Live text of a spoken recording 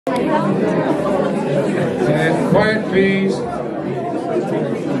Quiet, please.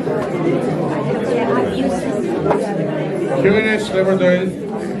 Q&A, Sliverdale.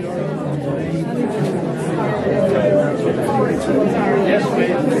 Yes,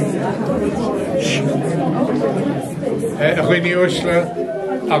 please. A chuoine uaisle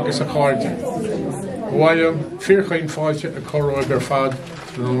agus a cháirde. Bhailim fíorchaoin fáilte a choró gur fad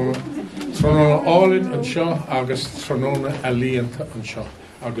tróna álainn an seo agus tróna a líonta an seo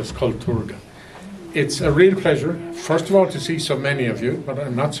agus cultúrga. It's a real pleasure, first of all, to see so many of you, but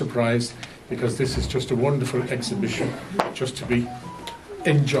I'm not surprised because this is just a wonderful exhibition just to be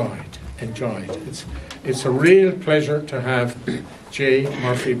enjoyed. It's a real pleasure to have Jay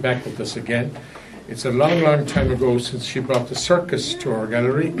Murphy back with us again. It's a long, long time ago since she brought the circus to our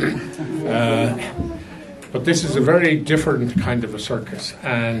gallery. But this is a very different kind of a circus.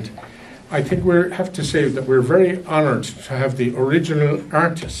 And I think we have to say that we're very honoured to have the original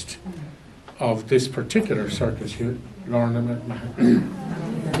artist of this particular circus here, Lorna Mac Mahon.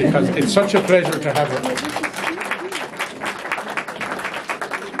 Because it's such a pleasure to have her.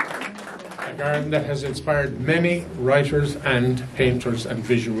 A garden that has inspired many writers and painters and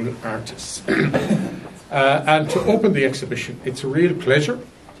visual artists. And to open the exhibition, it's a real pleasure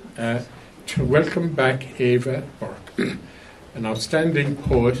to welcome back Eva Bourke, an outstanding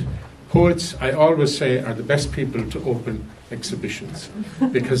poet. Poets, I always say, are the best people to open exhibitions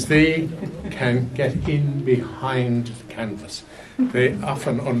because they can get in behind the canvas. They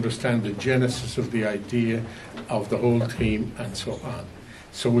often understand the genesis of the idea of the whole theme and so on.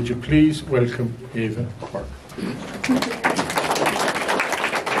 So would you please welcome Eva Bourke.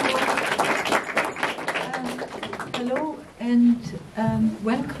 Hello and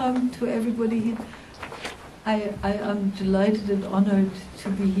welcome to everybody here. I am delighted and honored to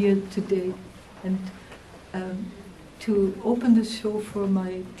be here today and to open the show for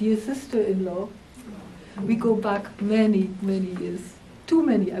my dear sister-in-law. We go back many, many years. Too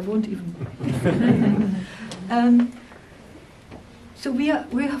many, I won't even. So we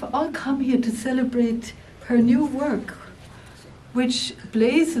have all come here to celebrate her new work, which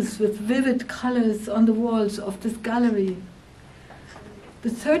blazes with vivid colors on the walls of this gallery. The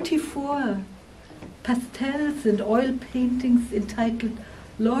 34 pastels and oil paintings entitled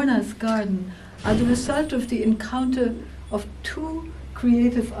Lorna's Garden are the result of the encounter of two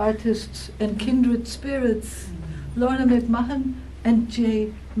creative artists and kindred spirits, Lorna Mac Mahon and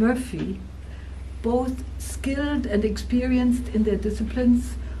Jay Murphy, both skilled and experienced in their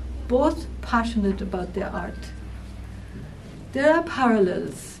disciplines, both passionate about their art. There are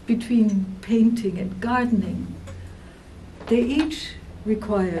parallels between painting and gardening. They each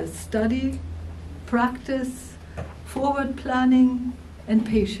require study, practice, forward planning, and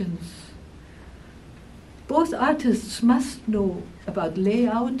patience. Both artists must know about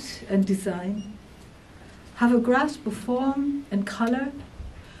layout and design, have a grasp of form and color,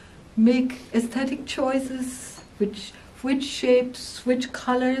 make aesthetic choices, which shapes, which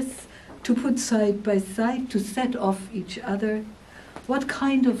colors to put side by side to set off each other, what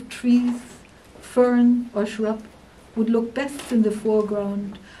kind of trees, fern or shrub would look best in the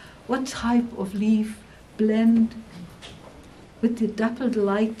foreground, what type of leaf blend with the dappled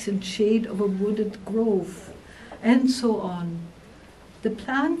light and shade of a wooded grove, and so on. The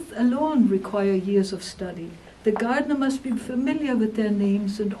plants alone require years of study. The gardener must be familiar with their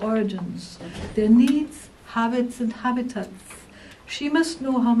names and origins, their needs, habits and habitats. She must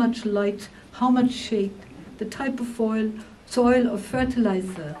know how much light, how much shade, the type of soil or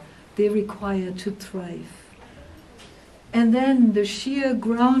fertilizer they require to thrive. And then the sheer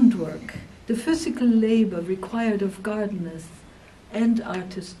groundwork, the physical labor required of gardeners and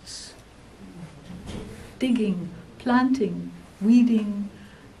artists. Digging, planting, weeding,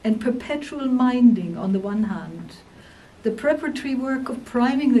 and perpetual minding on the one hand, the preparatory work of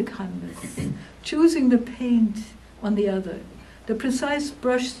priming the canvas, choosing the paint on the other, the precise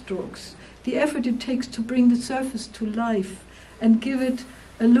brush strokes, the effort it takes to bring the surface to life and give it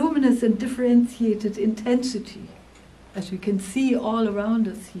a luminous and differentiated intensity, as we can see all around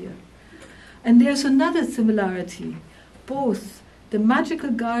us here. And there's another similarity. Both the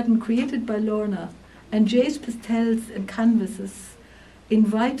magical garden created by Lorna and Jay's pastels and canvases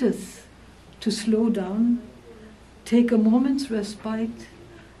invite us to slow down, take a moment's respite,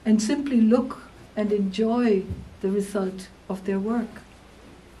 and simply look and enjoy the result of their work.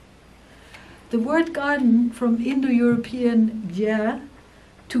 The word garden, from Indo-European gjer,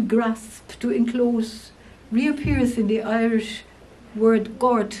 to grasp, to enclose, reappears in the Irish word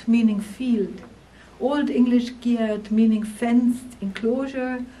gort, meaning field, Old English geared, meaning fenced,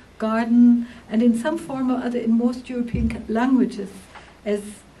 enclosure, garden, and in some form or other in most European languages as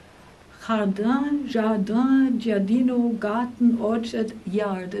jardin, giardino, garden, orchard,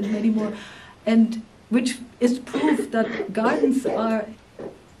 yard, and many more, and which is proof that gardens are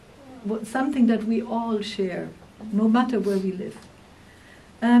something that we all share, no matter where we live.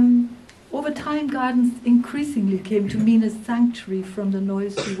 Over time, gardens increasingly came to mean a sanctuary from the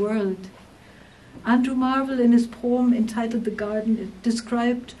noisy world. Andrew Marvell, in his poem entitled The Garden,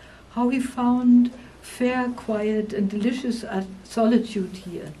 described how he found fair, quiet, and delicious solitude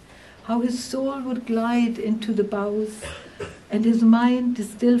here, how his soul would glide into the boughs, and his mind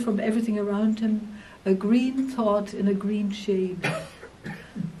distill from everything around him a green thought in a green shade.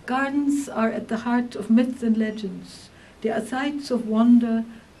 Gardens are at the heart of myths and legends. They are sites of wonder,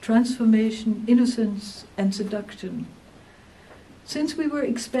 transformation, innocence, and seduction. Since we were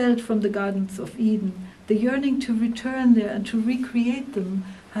expelled from the Gardens of Eden, the yearning to return there and to recreate them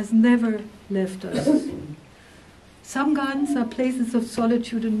has never left us. Some gardens are places of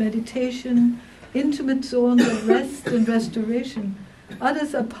solitude and meditation, intimate zones of rest and restoration.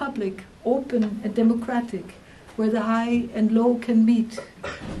 Others are public, open, and democratic, where the high and low can meet.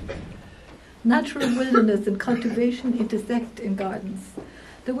 Natural wilderness and cultivation intersect in gardens.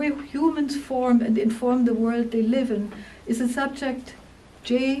 The way humans form and inform the world they live in is a subject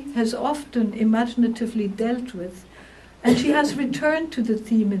Jay has often imaginatively dealt with, and she has returned to the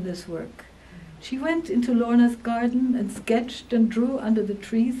theme in this work. She went into Lorna's garden and sketched and drew under the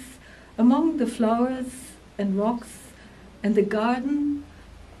trees, among the flowers and rocks, and the garden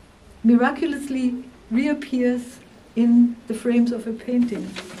miraculously reappears in the frames of her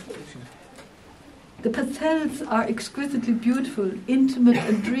paintings. The pastels are exquisitely beautiful, intimate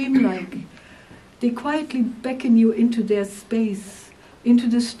and dreamlike. They quietly beckon you into their space, into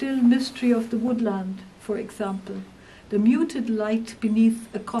the still mystery of the woodland, for example, the muted light beneath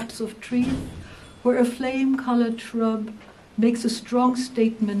a copse of trees, where a flame-colored shrub makes a strong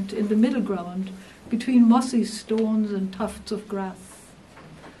statement in the middle ground between mossy stones and tufts of grass.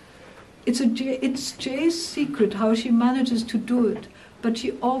 It's Jay's secret how she manages to do it, but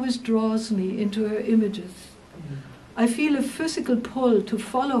she always draws me into her images. I feel a physical pull to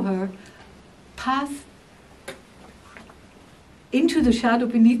follow her past into the shadow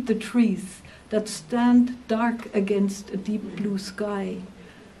beneath the trees that stand dark against a deep blue sky.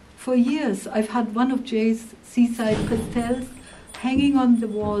 For years, I've had one of Jay's seaside pastels hanging on the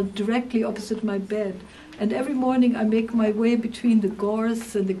wall directly opposite my bed, and every morning I make my way between the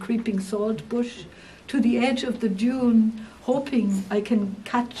gorse and the creeping salt bush to the edge of the dune, hoping I can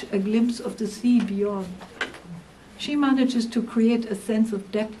catch a glimpse of the sea beyond. She manages to create a sense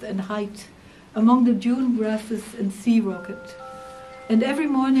of depth and height among the dune grasses and sea rocket. And every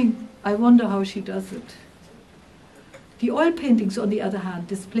morning I wonder how she does it. The oil paintings, on the other hand,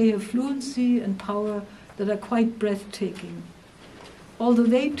 display a fluency and power that are quite breathtaking. Although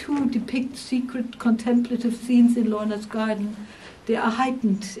they too depict secret contemplative scenes in Lorna's garden, they are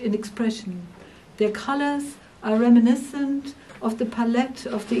heightened in expression. Their colors are reminiscent of the palette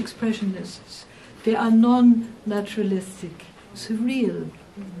of the Expressionists. They are non-naturalistic, surreal.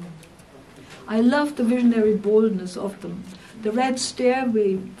 I love the visionary boldness of them. The red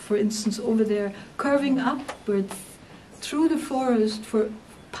stairway, for instance, over there, curving upwards through the forest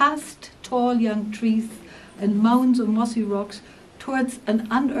past tall young trees and mounds of mossy rocks towards an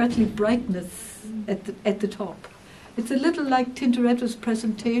unearthly brightness at the top. It's a little like Tintoretto's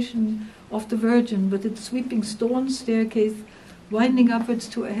presentation of the Virgin with its sweeping stone staircase winding upwards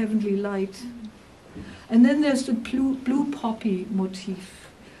to a heavenly light. And then there's the blue poppy motif.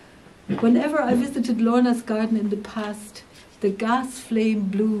 Whenever I visited Lorna's garden in the past, the gas flame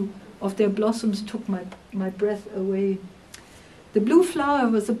blue of their blossoms took my breath away. The blue flower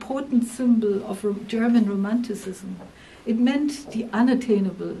was a potent symbol of German Romanticism. It meant the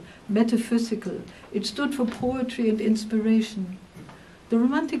unattainable, metaphysical. It stood for poetry and inspiration. The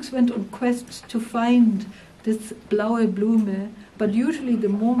Romantics went on quests to find this blaue Blume, but usually the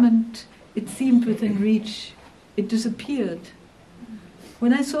moment it seemed within reach, it disappeared.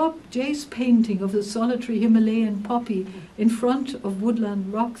 When I saw Jay's painting of the solitary Himalayan poppy in front of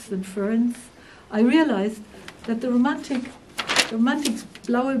woodland rocks and ferns, I realized that the Romantics'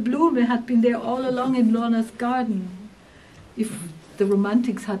 blaue Blume had been there all along in Lorna's garden, if the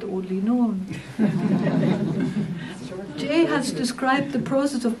Romantics had only known. Jay has described the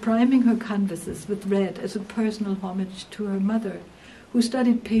process of priming her canvases with red as a personal homage to her mother, who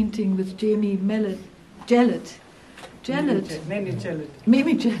studied painting with Jamie Jellett.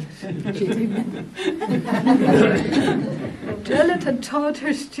 Jellett had taught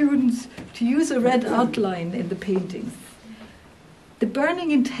her students to use a red outline in the paintings. The burning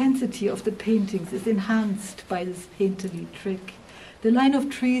intensity of the paintings is enhanced by this painterly trick. The line of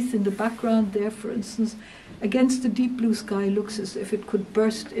trees in the background there, for instance, against the deep blue sky looks as if it could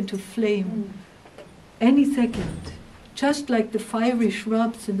burst into flame any second, just like the fiery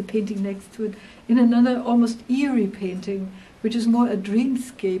shrubs in the painting next to it, in another almost eerie painting, which is more a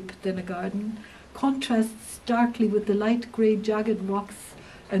dreamscape than a garden, contrasts starkly with the light grey jagged rocks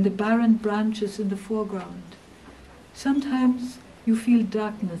and the barren branches in the foreground. Sometimes you feel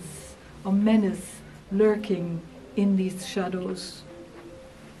darkness or menace lurking in these shadows.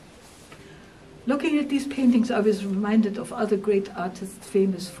 Looking at these paintings, I was reminded of other great artists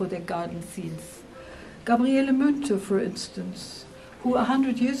famous for their garden scenes. Gabriele Münter, for instance, who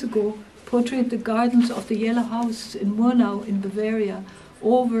 100 years ago portrayed the gardens of the Yellow House in Murnau in Bavaria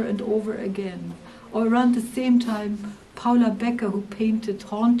over and over again. Or around the same time, Paula Becker, who painted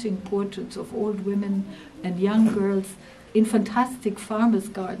haunting portraits of old women and young girls in fantastic farmers'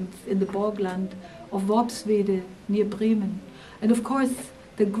 gardens in the bogland of Worpswede near Bremen. And of course,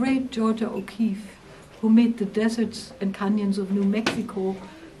 the great Georgia O'Keeffe, who made the deserts and canyons of New Mexico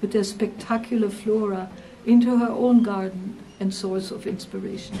with their spectacular flora into her own garden and source of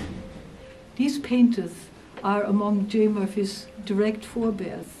inspiration. These painters are among J. Murphy's direct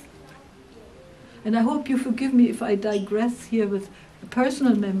forebears. And I hope you forgive me if I digress here with a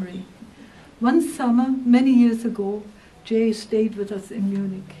personal memory. One summer, many years ago, Jay stayed with us in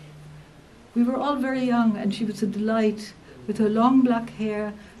Munich. We were all very young, and she was a delight with her long black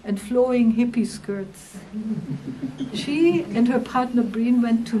hair and flowing hippie skirts. She and her partner Breen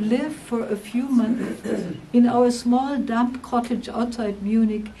went to live for a few months in our small damp cottage outside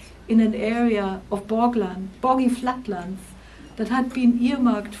Munich in an area of boggy flatlands that had been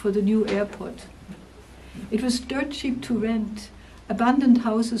earmarked for the new airport. It was dirt cheap to rent, abandoned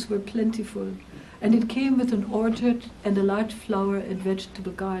houses were plentiful, and it came with an orchard and a large flower and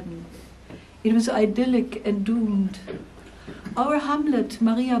vegetable garden. It was idyllic and doomed. Our hamlet,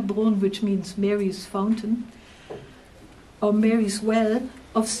 Mariabrunn, which means Mary's Fountain, or Mary's Well,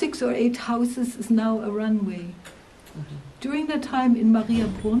 of 6 or 8 houses is now a runway. During that time in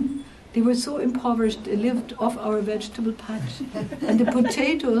Mariabrunn, they were so impoverished they lived off our vegetable patch and the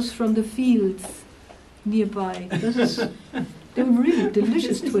potatoes from the fields nearby. They were really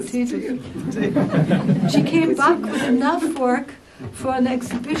delicious potatoes. She came back with enough work for an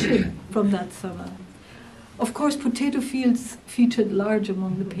exhibition from that summer. Of course, potato fields featured large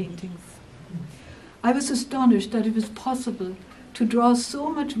among the paintings. I was astonished that it was possible to draw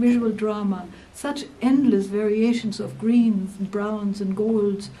so much visual drama, such endless variations of greens and browns and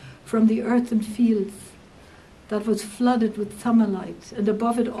golds from the earth and fields that was flooded with summer light, and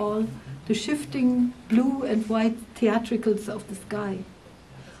above it all, the shifting blue and white theatricals of the sky.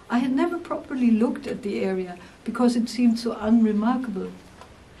 I had never properly looked at the area because it seemed so unremarkable.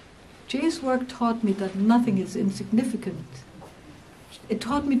 Jay's work taught me that nothing is insignificant. It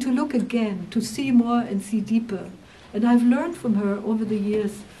taught me to look again, to see more and see deeper, and I've learned from her over the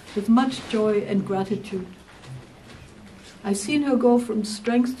years with much joy and gratitude. I've seen her go from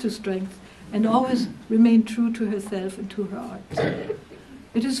strength to strength and always remain true to herself and to her art.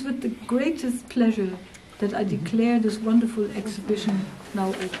 It is with the greatest pleasure that I declare this wonderful exhibition now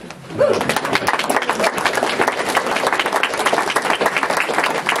open.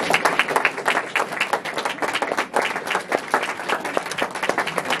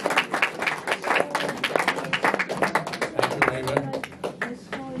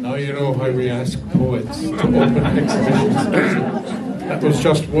 Now you know why we ask poets to open exhibitions. That was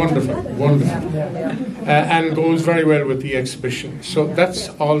just wonderful, wonderful. And goes very well with the exhibition. So that's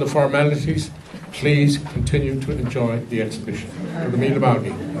all the formalities. Please continue to enjoy the exhibition.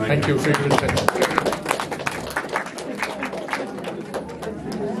 Thank you for your attention.